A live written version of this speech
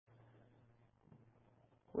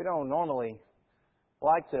We don't normally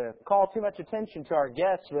like to call too much attention to our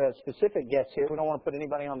guests, specific guests here. We don't want to put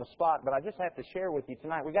anybody on the spot, but I just have to share with you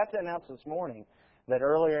tonight. We got to announce this morning that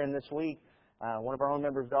earlier in this week, one of our own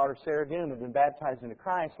members' daughter, Sarah Doom, had been baptized into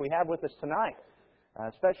Christ. We have with us tonight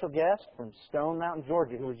a special guest from Stone Mountain,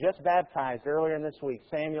 Georgia, who was just baptized earlier in this week.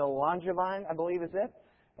 Samuel Langevin, I believe is it.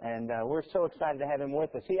 And we're so excited to have him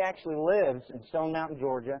with us. He actually lives in Stone Mountain,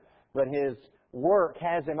 Georgia, but his work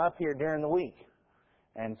has him up here during the week.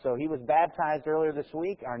 And so he was baptized earlier this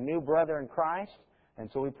week, our new brother in Christ. And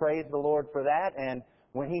so we praise the Lord for that. And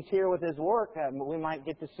when he's here with his work, we might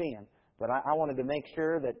get to see him. But I wanted to make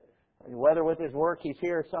sure that whether with his work he's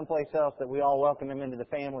here or someplace else, that we all welcome him into the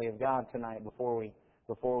family of God tonight before we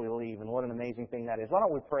leave. And what an amazing thing that is. Why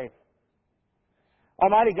don't we pray?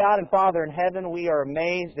 Almighty God and Father in heaven, we are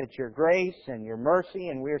amazed at your grace and your mercy,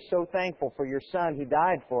 and we are so thankful for your Son who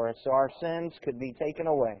died for us so our sins could be taken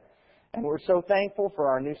away. And we're so thankful for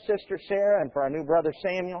our new sister Sarah and for our new brother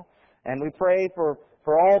Samuel. And we pray for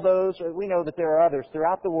all those, we know that there are others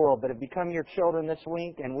throughout the world that have become your children this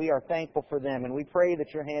week, and we are thankful for them. And we pray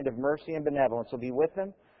that your hand of mercy and benevolence will be with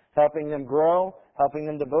them, helping them grow, helping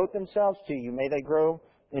them devote themselves to you. May they grow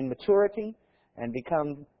in maturity and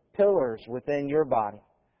become pillars within your body.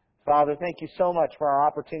 Father, thank you so much for our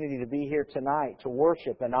opportunity to be here tonight to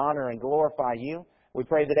worship and honor and glorify you. We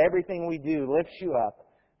pray that everything we do lifts you up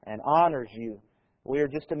and honors you. We are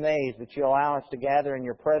just amazed that you allow us to gather in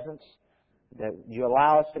your presence, that you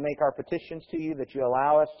allow us to make our petitions to you, that you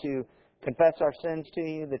allow us to confess our sins to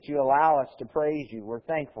you, that you allow us to praise you. We're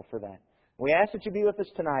thankful for that. We ask that you be with us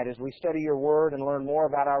tonight as we study your word and learn more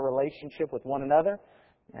about our relationship with one another.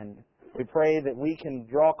 And we pray that we can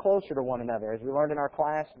draw closer to one another, as we learned in our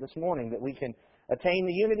class this morning, that we can attain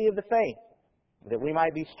the unity of the faith, that we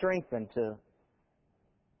might be strengthened to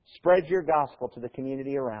spread your gospel to the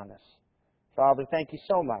community around us. Father, thank you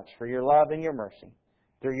so much for your love and your mercy.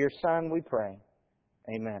 Through your Son we pray.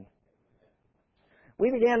 Amen.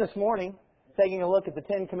 We began this morning taking a look at the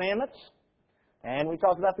Ten Commandments, and we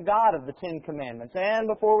talked about the God of the Ten Commandments. And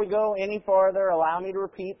before we go any farther, allow me to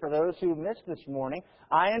repeat for those who missed this morning,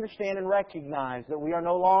 I understand and recognize that we are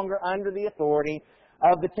no longer under the authority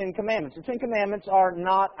of the Ten Commandments. The Ten Commandments are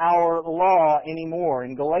not our law anymore.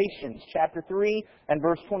 In Galatians chapter 3 and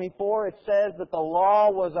verse 24, it says that the law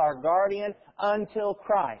was our guardian until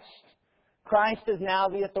Christ. Christ is now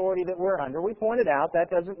the authority that we're under. We pointed out that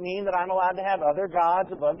doesn't mean that I'm allowed to have other gods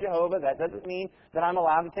above Jehovah. That doesn't mean that I'm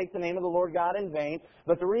allowed to take the name of the Lord God in vain.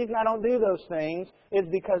 But the reason I don't do those things is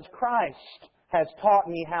because Christ has taught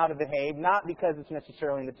me how to behave, not because it's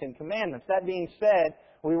necessarily in the Ten Commandments. That being said,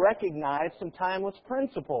 we recognize some timeless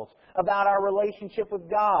principles about our relationship with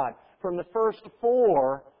God from the first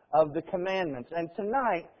four of the commandments. And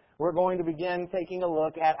tonight, we're going to begin taking a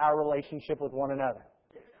look at our relationship with one another.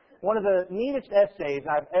 One of the neatest essays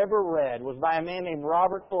I've ever read was by a man named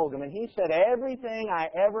Robert Fulghum, and he said, everything I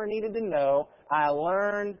ever needed to know, I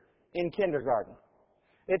learned in kindergarten.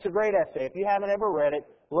 It's a great essay. If you haven't ever read it,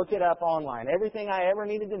 look it up online. Everything I ever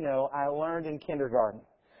needed to know, I learned in kindergarten.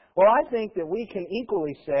 Well, I think that we can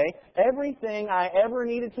equally say, everything I ever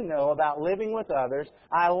needed to know about living with others,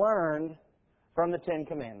 I learned from the Ten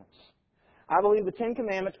Commandments. I believe the Ten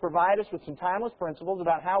Commandments provide us with some timeless principles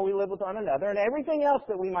about how we live with one another, and everything else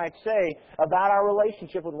that we might say about our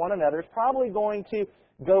relationship with one another is probably going to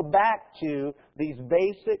go back to these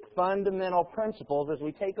basic fundamental principles as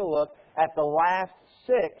we take a look at the last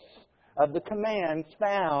six of the commands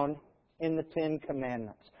found in the Ten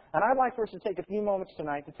Commandments. And I'd like for us to take a few moments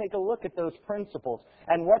tonight to take a look at those principles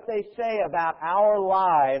and what they say about our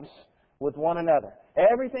lives with one another.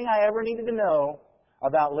 Everything I ever needed to know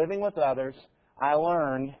about living with others, I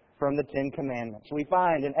learned from the Ten Commandments. We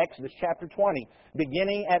find in Exodus chapter 20,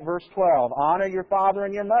 beginning at verse 12, honor your father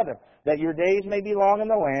and your mother, that your days may be long in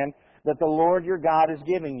the land that the Lord your God is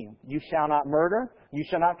giving you. You shall not murder. You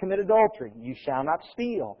shall not commit adultery. You shall not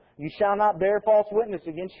steal. You shall not bear false witness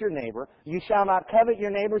against your neighbor. You shall not covet your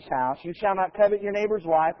neighbor's house. You shall not covet your neighbor's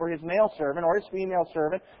wife or his male servant or his female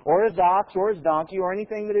servant or his ox or his donkey or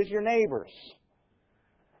anything that is your neighbor's.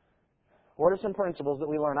 What are some principles that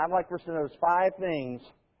we learn? I'd like for us to notice 5 things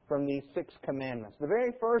from these 6 commandments. The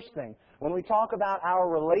very first thing, when we talk about our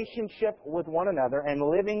relationship with one another and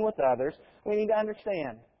living with others, we need to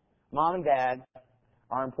understand Mom and Dad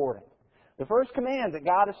are important. The first command that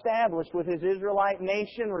God established with His Israelite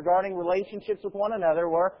nation regarding relationships with one another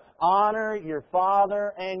were, honor your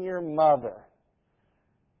father and your mother.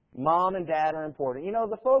 Mom and Dad are important. You know,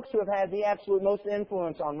 the folks who have had the absolute most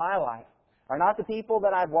influence on my life are not the people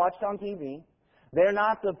that I've watched on TV. They're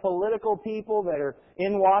not the political people that are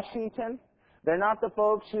in Washington. They're not the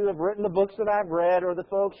folks who have written the books that I've read or the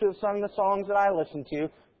folks who have sung the songs that I listen to.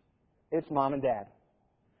 It's Mom and Dad.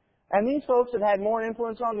 And these folks have had more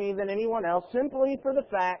influence on me than anyone else simply for the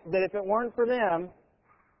fact that if it weren't for them,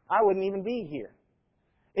 I wouldn't even be here.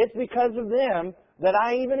 It's because of them that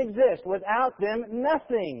I even exist. Without them,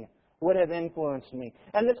 nothing would have influenced me.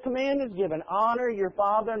 And this command is given, honor your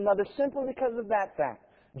father and mother simply because of that fact.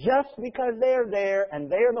 Just because they're there and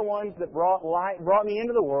they're the ones that brought me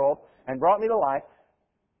into the world and brought me to life,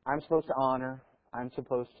 I'm supposed to honor, I'm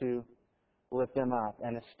supposed to lift them up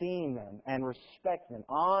and esteem them and respect them.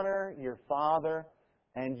 Honor your father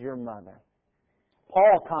and your mother.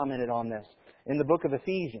 Paul commented on this in the book of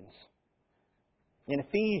Ephesians. In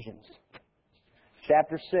Ephesians,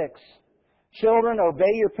 chapter 6. Children,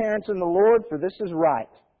 obey your parents in the Lord, for this is right.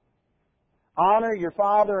 Honor your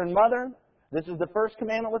father and mother. This is the first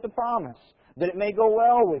commandment with a promise, that it may go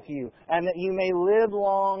well with you, and that you may live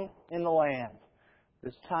long in the land.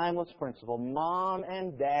 This timeless principle. Mom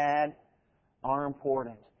and Dad are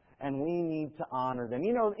important, and we need to honor them.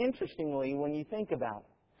 You know, interestingly, when you think about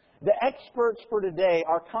it, the experts for today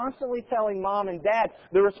are constantly telling Mom and Dad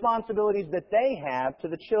the responsibilities that they have to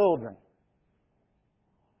the children.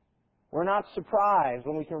 We're not surprised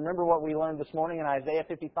when we can remember what we learned this morning in Isaiah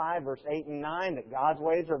 55, verse 8 and 9, that God's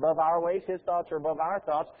ways are above our ways, His thoughts are above our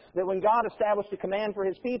thoughts, that when God established a command for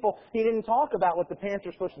His people, He didn't talk about what the parents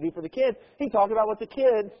were supposed to do for the kids. He talked about what the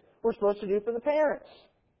kids were supposed to do for the parents.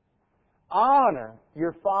 Honor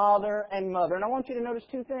your father and mother. And I want you to notice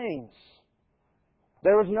two things.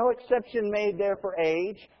 There was no exception made there for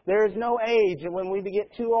age. There is no age when we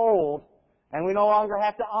get too old and we no longer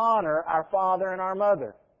have to honor our father and our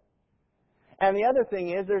mother. And the other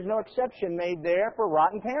thing is, there's no exception made there for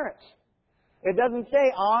rotten parents. It doesn't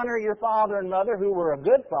say honor your father and mother who were a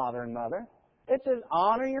good father and mother. It says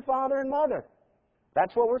honor your father and mother.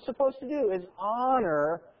 That's what we're supposed to do, is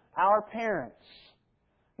honor our parents.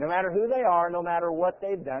 No matter who they are, no matter what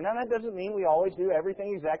they've done. Now, that doesn't mean we always do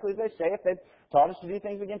everything exactly as they say. If they've taught us to do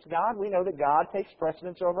things against God, we know that God takes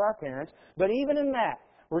precedence over our parents. But even in that,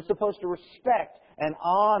 we're supposed to respect and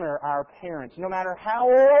honor our parents, no matter how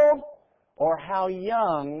old or how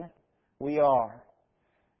young we are.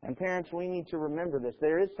 And parents, we need to remember this.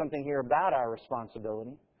 There is something here about our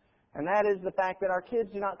responsibility, and that is the fact that our kids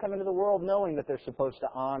do not come into the world knowing that they're supposed to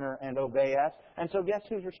honor and obey us. And so guess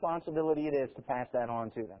whose responsibility it is to pass that on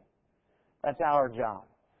to them? That's our job.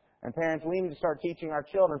 And parents, we need to start teaching our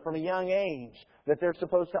children from a young age that they're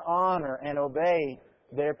supposed to honor and obey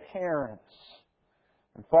their parents.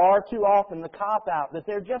 And far too often the cop-out that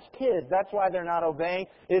they're just kids, that's why they're not obeying,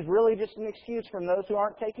 is really just an excuse from those who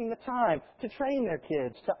aren't taking the time to train their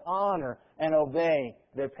kids to honor and obey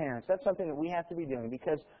their parents. That's something that we have to be doing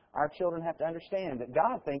because our children have to understand that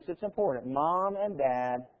God thinks it's important. Mom and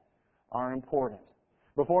Dad are important.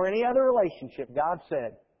 Before any other relationship, God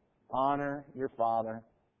said, honor your father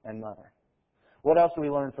and mother. What else do we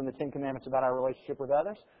learn from the Ten Commandments about our relationship with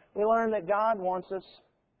others? We learn that God wants us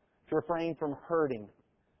to refrain from hurting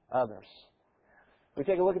others. We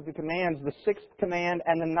take a look at the commands. The 6th command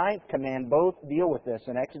and the 9th command both deal with this.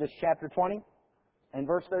 In Exodus chapter 20 and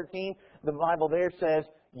verse 13, the Bible there says,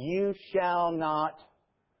 you shall not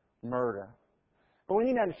murder. But we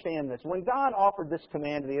need to understand this. When God offered this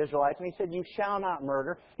command to the Israelites, and He said, you shall not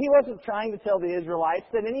murder, He wasn't trying to tell the Israelites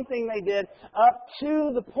that anything they did up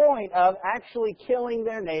to the point of actually killing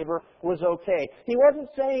their neighbor was okay. He wasn't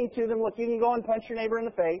saying to them, look, you can go and punch your neighbor in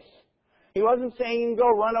the face. He wasn't saying you can go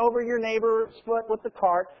run over your neighbor's foot with the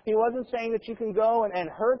cart. He wasn't saying that you can go and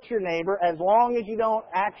hurt your neighbor as long as you don't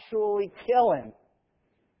actually kill him.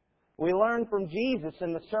 We learn from Jesus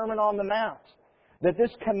in the Sermon on the Mount that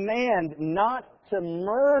this command not to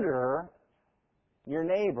murder your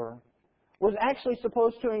neighbor was actually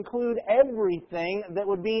supposed to include everything that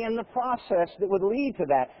would be in the process that would lead to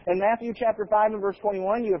that. In Matthew chapter 5 and verse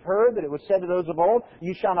 21, you have heard that it was said to those of old,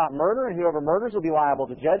 you shall not murder, and whoever murders will be liable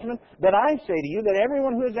to judgment. But I say to you that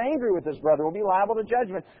everyone who is angry with his brother will be liable to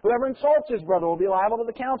judgment. Whoever insults his brother will be liable to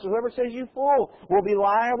the council. Whoever says you fool will be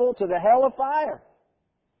liable to the hell of fire.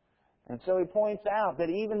 And so he points out that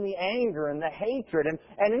even the anger and the hatred and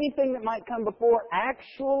anything that might come before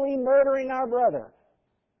actually murdering our brother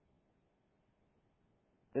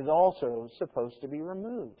is also supposed to be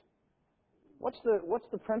removed. What's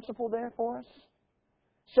the principle there for us?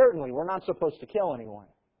 Certainly, we're not supposed to kill anyone.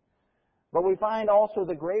 But we find also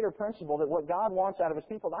the greater principle that what God wants out of His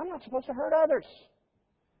people, I'm not supposed to hurt others.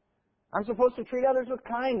 I'm supposed to treat others with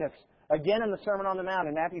kindness. Again, in the Sermon on the Mount,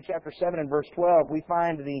 in Matthew chapter 7 and verse 12, we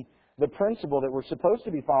find the principle that we're supposed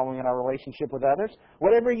to be following in our relationship with others.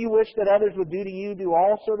 Whatever you wish that others would do to you, do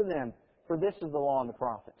also to them. For this is the law and the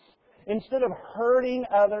prophets. instead of hurting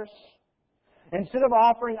others, instead of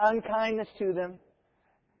offering unkindness to them,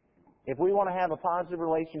 if we want to have a positive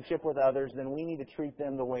relationship with others, then we need to treat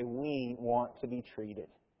them the way we want to be treated.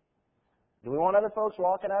 Do we want other folks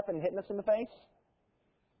walking up and hitting us in the face?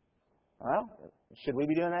 Well, should we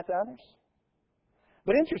be doing that to others?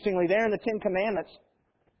 But interestingly, there in the Ten Commandments,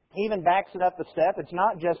 he even backs it up a step. It's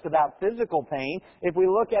not just about physical pain. If we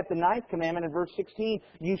look at the 9th commandment in verse 16,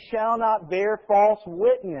 you shall not bear false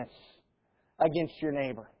witness against your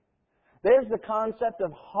neighbor. There's the concept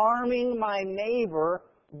of harming my neighbor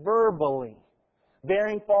verbally,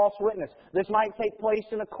 bearing false witness. This might take place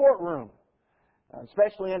in a courtroom,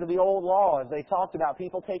 especially under the old law, as they talked about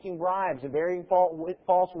people taking bribes and bearing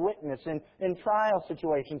false witness in trial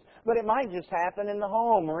situations. But it might just happen in the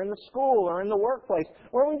home or in the school or in the workplace,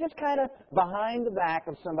 where we just kind of behind the back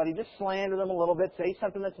of somebody, just slander them a little bit, say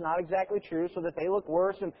something that's not exactly true so that they look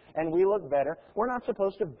worse and we look better. We're not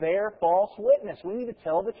supposed to bear false witness. We need to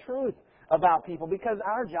tell the truth about people, because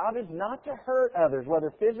our job is not to hurt others,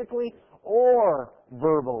 whether physically or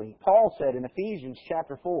verbally. Paul said in Ephesians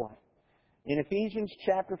chapter 4, in Ephesians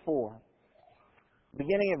chapter 4,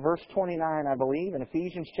 beginning at verse 29, I believe, in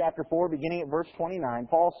Ephesians chapter 4, beginning at verse 29,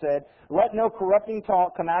 Paul said, let no corrupting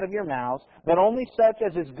talk come out of your mouths, but only such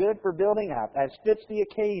as is good for building up, as fits the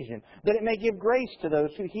occasion, that it may give grace to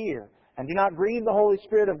those who hear. And do not grieve the Holy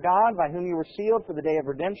Spirit of God, by whom you were sealed for the day of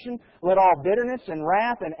redemption. Let all bitterness and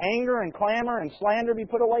wrath and anger and clamor and slander be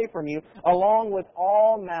put away from you, along with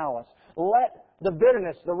all malice. Let the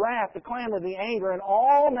bitterness, the wrath, the clamor, the anger, and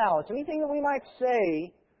all malice, anything that we might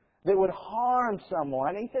say that would harm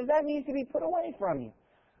someone, he says that needs to be put away from you.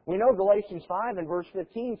 We know Galatians 5 and verse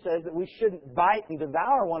 15 says that we shouldn't bite and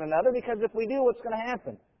devour one another, because if we do, what's going to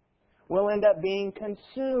happen? We'll end up being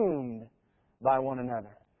consumed by one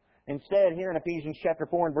another. Instead, here in Ephesians chapter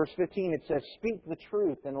 4 and verse 15, it says, speak the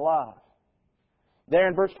truth in love. There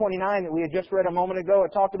in verse 29 that we had just read a moment ago,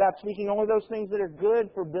 it talked about speaking only those things that are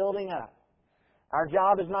good for building up. Our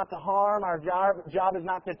job is not to harm. Our job is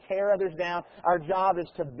not to tear others down. Our job is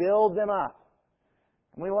to build them up.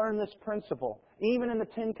 And we learn this principle, even in the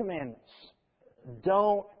Ten Commandments.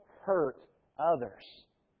 Don't hurt others.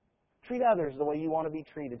 Treat others the way you want to be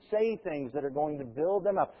treated. Say things that are going to build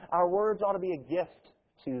them up. Our words ought to be a gift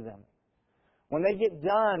to them. When they get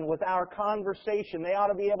done with our conversation, they ought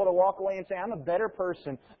to be able to walk away and say, I'm a better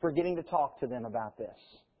person for getting to talk to them about this.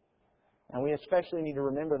 And we especially need to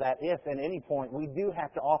remember that if at any point we do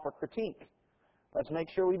have to offer critique, let's make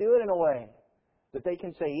sure we do it in a way that they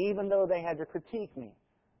can say, even though they had to critique me,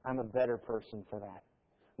 I'm a better person for that.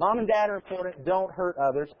 Mom and Dad are important. Don't hurt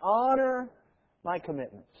others. Honor my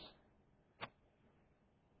commitments.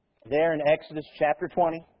 There in Exodus chapter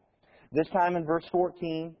 20, this time in verse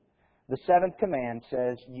 14, the 7th command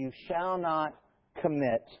says, you shall not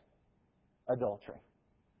commit adultery.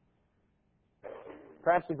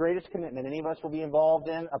 Perhaps the greatest commitment any of us will be involved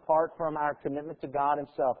in, apart from our commitment to God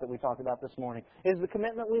Himself that we talked about this morning, is the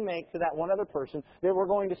commitment we make to that one other person that we're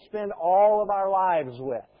going to spend all of our lives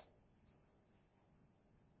with.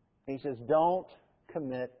 He says, don't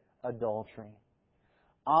commit adultery.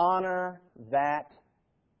 Honor that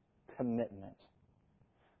commitment.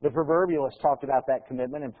 The proverbialist talked about that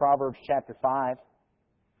commitment in Proverbs chapter 5.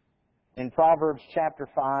 In Proverbs chapter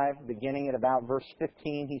 5, beginning at about verse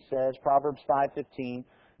 15, he says, Proverbs 5:15,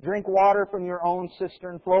 drink water from your own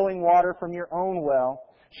cistern, flowing water from your own well.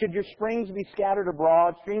 Should your springs be scattered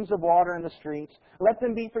abroad, streams of water in the streets, let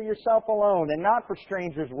them be for yourself alone and not for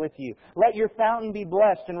strangers with you. Let your fountain be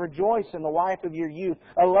blessed and rejoice in the wife of your youth,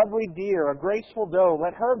 a lovely deer, a graceful doe.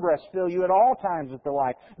 Let her breast fill you at all times with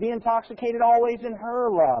delight. Be intoxicated always in her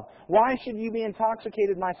love. Why should you be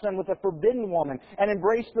intoxicated, my son, with a forbidden woman and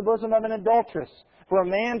embrace the bosom of an adulteress? For a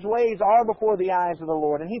man's ways are before the eyes of the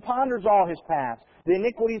Lord, and He ponders all his paths. The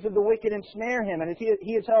iniquities of the wicked ensnare him, and as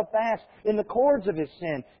he is held fast in the cords of his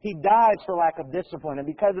sin, he dies for lack of discipline, and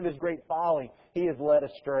because of his great folly, he is led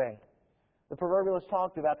astray. The proverbialist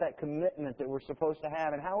talked about that commitment that we're supposed to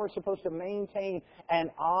have and how we're supposed to maintain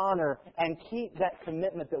and honor and keep that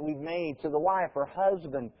commitment that we've made to the wife or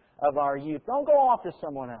husband of our youth. Don't go off to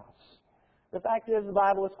someone else. The fact is, the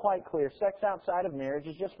Bible is quite clear. Sex outside of marriage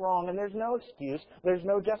is just wrong, and there's no excuse, there's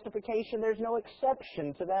no justification, there's no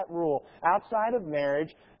exception to that rule. Outside of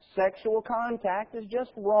marriage, sexual contact is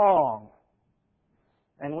just wrong.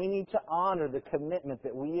 And we need to honor the commitment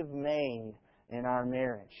that we have made in our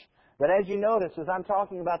marriage. But as you notice, as I'm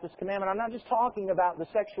talking about this commandment, I'm not just talking about the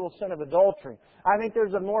sexual sin of adultery. I think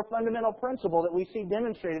there's a more fundamental principle that we see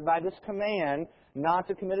demonstrated by this command not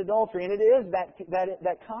to commit adultery, and it is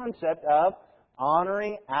that concept of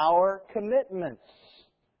honoring our commitments.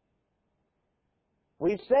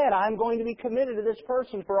 We've said, I'm going to be committed to this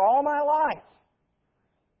person for all my life.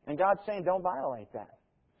 And God's saying, don't violate that.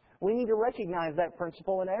 We need to recognize that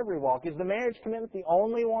principle in every walk. Is the marriage commitment the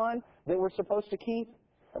only one that we're supposed to keep?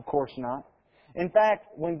 Of course not. In fact,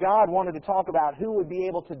 when God wanted to talk about who would be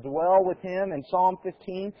able to dwell with Him in Psalm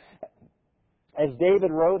 15, as David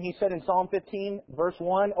wrote, he said in Psalm 15, verse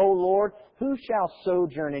 1, O Lord, who shall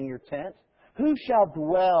sojourn in your tent? Who shall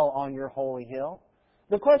dwell on your holy hill?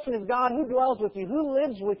 The question is, God, who dwells with you? Who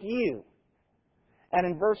lives with you? And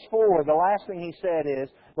in verse 4, the last thing he said is,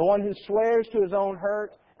 the one who swears to his own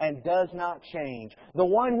hurt and does not change. The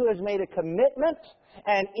one who has made a commitment,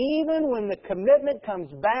 and even when the commitment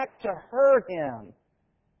comes back to hurt him,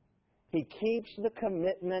 he keeps the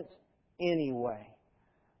commitment anyway.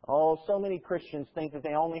 Oh, so many Christians think that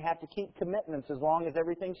they only have to keep commitments as long as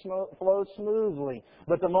everything flows smoothly.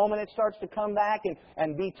 But the moment it starts to come back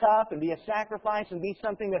and be tough and be a sacrifice and be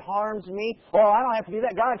something that harms me, well, I don't have to do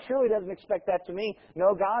that. God surely doesn't expect that to me.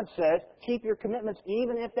 No, God says, keep your commitments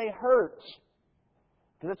even if they hurt.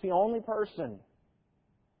 Because it's the only person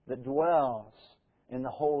that dwells in the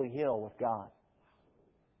holy hill with God.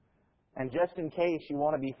 And just in case you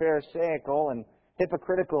want to be pharisaical and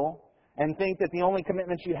hypocritical, and think that the only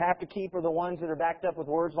commitments you have to keep are the ones that are backed up with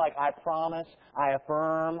words like, I promise, I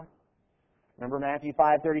affirm. Remember Matthew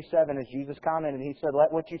 5:37, as Jesus commented, He said,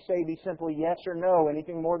 let what you say be simply yes or no.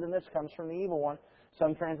 Anything more than this comes from the evil one.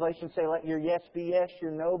 Some translations say, let your yes be yes,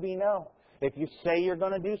 your no be no. If you say you're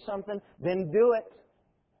going to do something, then do it.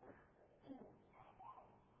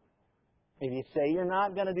 If you say you're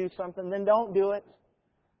not going to do something, then don't do it.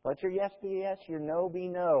 Let your yes be yes, your no be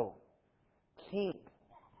no. Keep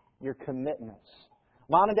your commitments.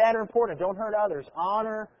 Mom and Dad are important. Don't hurt others.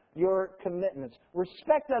 Honor your commitments.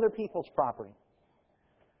 Respect other people's property.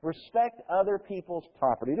 Respect other people's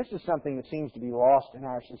property. This is something that seems to be lost in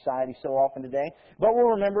our society so often today. But we'll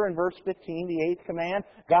remember in verse 15, the 8th command,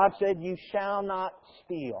 God said, you shall not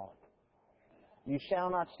steal. You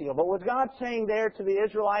shall not steal. But was God saying there to the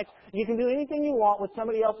Israelites, you can do anything you want with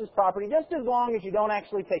somebody else's property just as long as you don't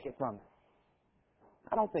actually take it from them?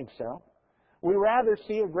 I don't think so. We rather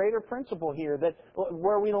see a greater principle here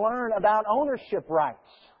where we learn about ownership rights.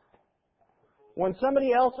 When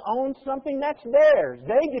somebody else owns something, that's theirs.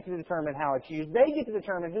 They get to determine how it's used. They get to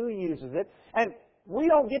determine who uses it. And we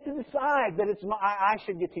don't get to decide that I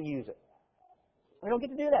should get to use it. We don't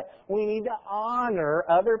get to do that. We need to honor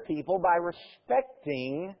other people by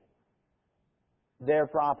respecting their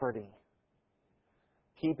property.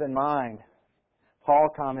 Keep in mind, Paul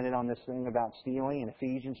commented on this thing about stealing in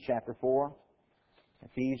Ephesians chapter 4.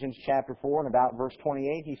 Ephesians chapter 4 and about verse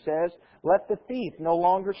 28, he says, let the thief no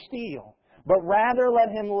longer steal, but rather let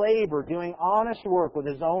him labor, doing honest work with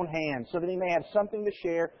his own hands, so that he may have something to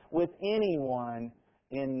share with anyone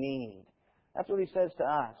in need. That's what he says to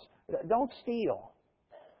us. Don't steal.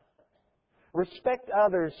 Respect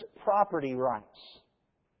others' property rights.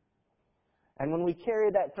 And when we carry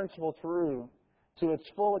that principle through to its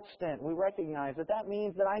full extent, we recognize that that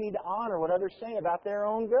means that I need to honor what others say about their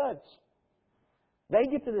own goods. They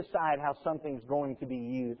get to decide how something's going to be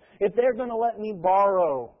used. If they're going to let me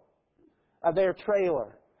borrow their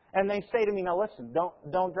trailer, and they say to me, now listen,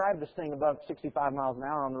 don't drive this thing above 65 miles an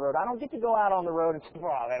hour on the road. I don't get to go out on the road and say,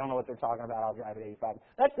 well, they don't know what they're talking about, I'll drive at 85.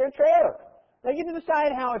 That's their trailer. They get to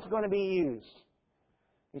decide how it's going to be used.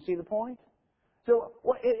 You see the point? So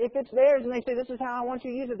if it's theirs and they say, this is how I want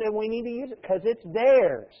you to use it, then we need to use it because it's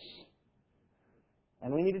theirs.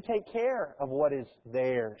 And we need to take care of what is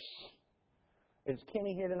theirs. Is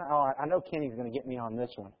Kenny here tonight? Oh, I know Kenny's going to get me on this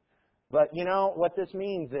one. But you know, what this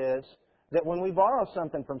means is that when we borrow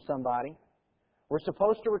something from somebody, we're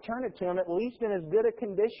supposed to return it to them at least in as good a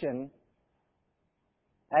condition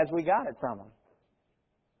as we got it from them.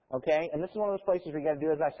 Okay? And this is one of those places where you got to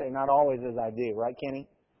do as I say, not always as I do. Right, Kenny?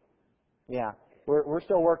 Yeah. We're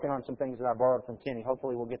still working on some things that I borrowed from Kenny.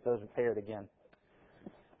 Hopefully we'll get those repaired again.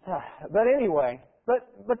 But anyway,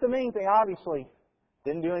 but the main thing, obviously,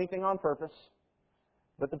 didn't do anything on purpose.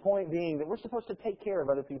 But the point being that we're supposed to take care of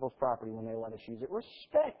other people's property when they let us use it.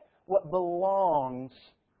 Respect what belongs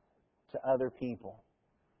to other people.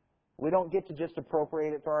 We don't get to just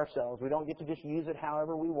appropriate it for ourselves. We don't get to just use it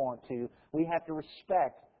however we want to. We have to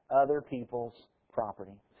respect other people's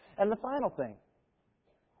property. And the final thing.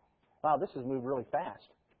 Wow, this has moved really fast.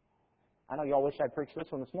 I know y'all wish I'd preached this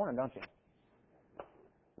one this morning, don't you?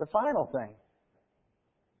 The final thing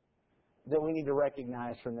that we need to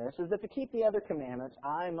recognize from this is that to keep the other commandments,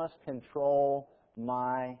 I must control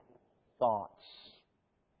my thoughts.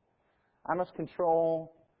 I must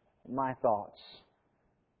control my thoughts.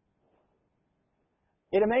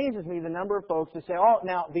 It amazes me the number of folks that say, oh,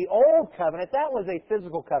 now the old covenant, that was a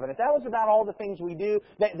physical covenant. That was about all the things we do,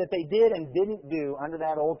 that they did and didn't do under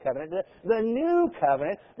that old covenant. The new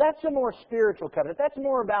covenant, that's a more spiritual covenant. That's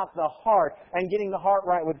more about the heart and getting the heart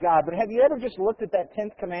right with God. But have you ever just looked at that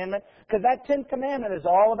 10th commandment? Because that 10th commandment is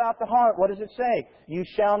all about the heart. What does it say? You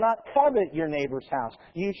shall not covet your neighbor's house.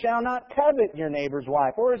 You shall not covet your neighbor's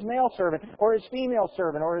wife, or his male servant, or his female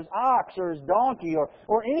servant, or his ox, or his donkey,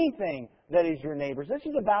 or anything that is your neighbor's. This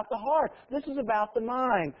is about the heart. This is about the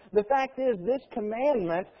mind. The fact is, this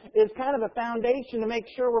commandment is kind of a foundation to make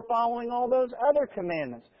sure we're following all those other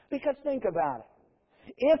commandments. Because think about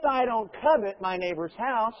it. If I don't covet my neighbor's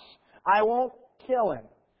house, I won't kill him.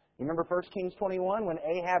 You remember 1 Kings 21 when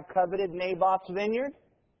Ahab coveted Naboth's vineyard?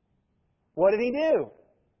 What did he do?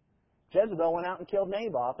 Jezebel went out and killed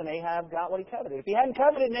Naboth, and Ahab got what he coveted. If he hadn't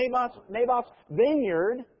coveted Naboth's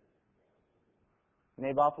vineyard,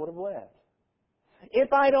 Naboth would have lived.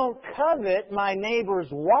 If I don't covet my neighbor's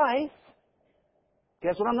wife,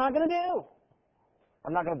 guess what I'm not going to do?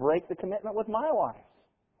 I'm not going to break the commitment with my wife.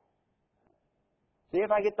 See,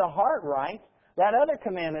 if I get the heart right, that other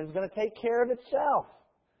commandment is going to take care of itself.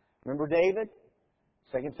 Remember David?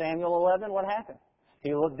 2 Samuel 11, what happened?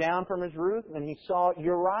 He looked down from his roof and he saw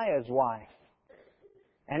Uriah's wife.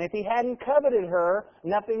 And if he hadn't coveted her,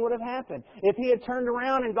 nothing would have happened. If he had turned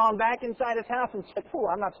around and gone back inside his house and said, oh,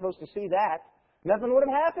 I'm not supposed to see that, nothing would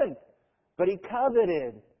have happened. But he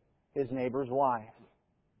coveted his neighbor's wife.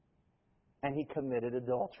 And he committed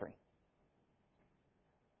adultery.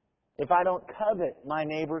 If I don't covet my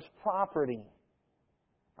neighbor's property,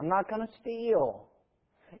 I'm not going to steal.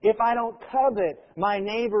 If I don't covet my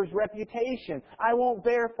neighbor's reputation, I won't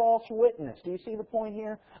bear false witness. Do you see the point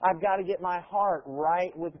here? I've got to get my heart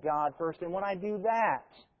right with God first. And when I do that,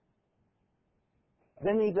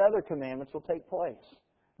 then these other commandments will take place.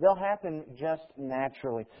 They'll happen just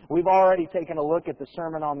naturally. We've already taken a look at the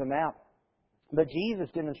Sermon on the Mount. But Jesus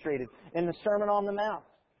demonstrated in the Sermon on the Mount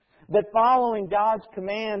that following God's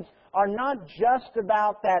commands are not just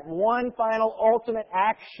about that one final ultimate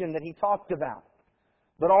action that He talked about,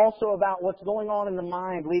 but also about what's going on in the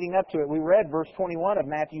mind leading up to it. We read verse 21 of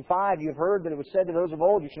Matthew 5. You've heard that it was said to those of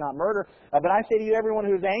old, you shall not murder. But I say to you, everyone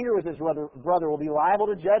who is angry with his brother will be liable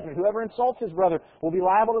to judgment. Whoever insults his brother will be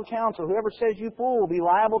liable to counsel. Whoever says you fool will be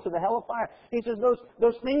liable to the hell of fire. He says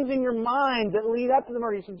those things in your mind that lead up to the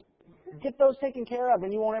murder, he says, get those taken care of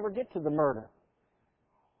and you won't ever get to the murder.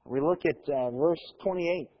 We look at verse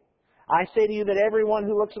 28. I say to you that everyone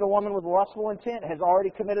who looks at a woman with lustful intent has already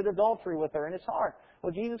committed adultery with her in his heart.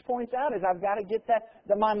 What Jesus points out is I've got to get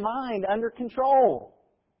my mind under control.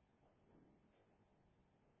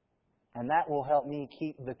 And that will help me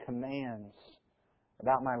keep the commands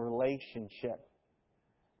about my relationship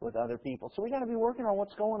with other people. So we've got to be working on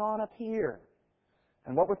what's going on up here.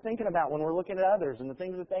 And what we're thinking about when we're looking at others and the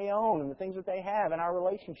things that they own and the things that they have and our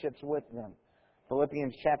relationships with them.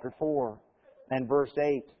 Philippians chapter 4 and verse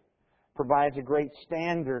 8 provides a great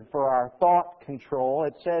standard for our thought control.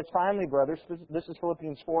 It says, finally, brothers, this is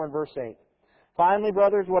Philippians 4 and verse 8. Finally,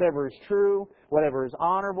 brothers, whatever is true, whatever is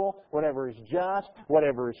honorable, whatever is just,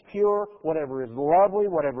 whatever is pure, whatever is lovely,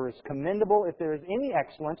 whatever is commendable, if there is any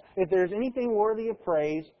excellence, if there is anything worthy of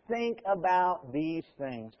praise, think about these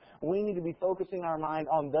things. We need to be focusing our mind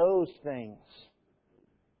on those things.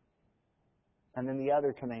 And then the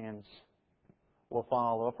other commands will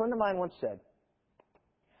follow. A friend of mine once said,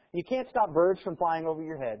 you can't stop birds from flying over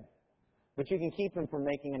your head, but you can keep them from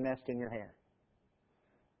making a nest in your hair.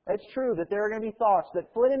 It's true that there are going to be thoughts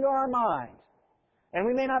that flit into our mind, and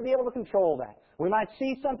we may not be able to control that. We might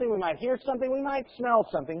see something, we might hear something, we might smell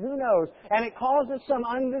something, who knows? And it causes some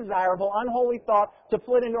undesirable, unholy thought to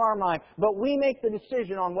flit into our mind. But we make the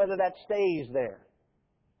decision on whether that stays there.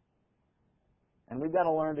 And we've got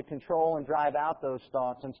to learn to control and drive out those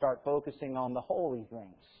thoughts and start focusing on the holy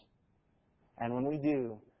things. And when we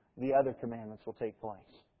do, the other commandments will take place.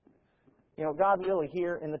 You know, God really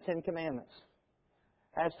here in the Ten Commandments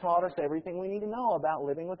has taught us everything we need to know about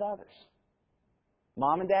living with others.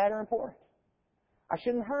 Mom and Dad are important. I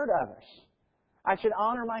shouldn't hurt others. I should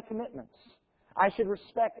honor my commitments. I should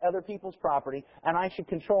respect other people's property, and I should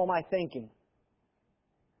control my thinking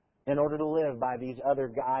in order to live by these other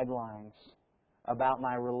guidelines about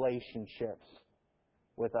my relationships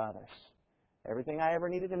with others. Everything I ever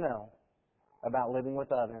needed to know about living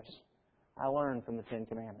with others, I learned from the Ten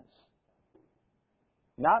Commandments.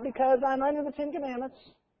 Not because I'm under the Ten Commandments,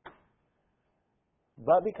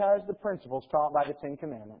 but because the principles taught by the Ten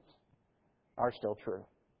Commandments are still true.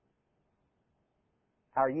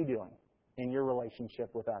 How are you doing in your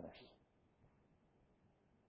relationship with others?